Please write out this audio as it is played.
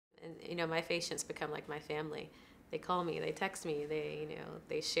And my patients become like my family. They call me, they text me,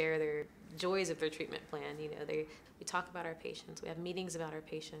 they share their joys of their treatment plan. We talk about our patients, we have meetings about our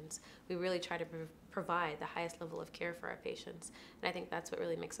patients. We really try to provide the highest level of care for our patients. And I think that's what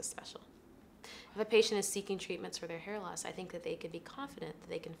really makes us special. If a patient is seeking treatments for their hair loss, I think that they can be confident that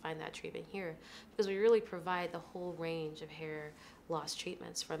they can find that treatment here, because we really provide the whole range of hair loss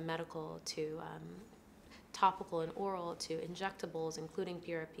treatments, from medical to topical and oral to injectables, including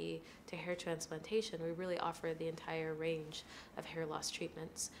PRP, to hair transplantation. We really offer the entire range of hair loss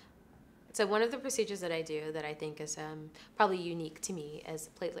treatments. So one of the procedures that I do that I think is probably unique to me is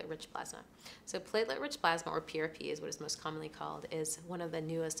platelet-rich plasma. So platelet-rich plasma, or PRP is what it's most commonly called, is one of the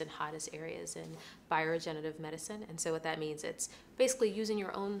newest and hottest areas in bioregenerative medicine. And so what that means, it's basically using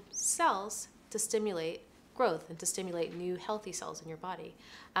your own cells to stimulate growth and to stimulate new healthy cells in your body.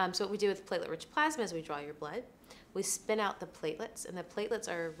 So what we do with platelet-rich plasma is we draw your blood, we spin out the platelets, and the platelets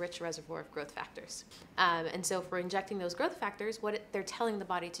are a rich reservoir of growth factors. And so if we're injecting those growth factors, what they're telling the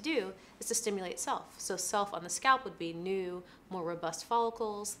body to do is to stimulate self. So self on the scalp would be new, more robust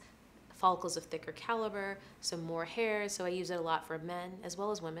follicles of thicker caliber, some more hair. So I use it a lot for men as well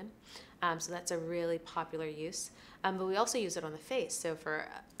as women. So that's a really popular use. But we also use it on the face, so for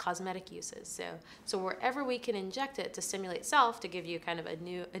cosmetic uses. So wherever we can inject it to stimulate self, to give you kind of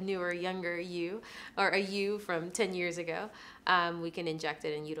a newer, younger you, or a you from 10 years ago, we can inject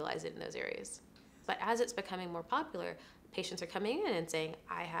it and utilize it in those areas. But as it's becoming more popular, patients are coming in and saying,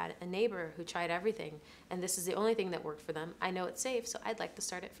 I had a neighbor who tried everything, and this is the only thing that worked for them. I know it's safe, so I'd like to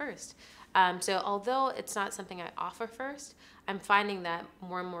start it first. So although it's not something I offer first, I'm finding that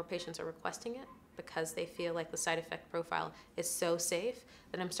more and more patients are requesting it because they feel like the side effect profile is so safe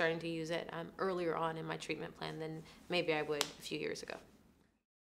that I'm starting to use it earlier on in my treatment plan than maybe I would a few years ago.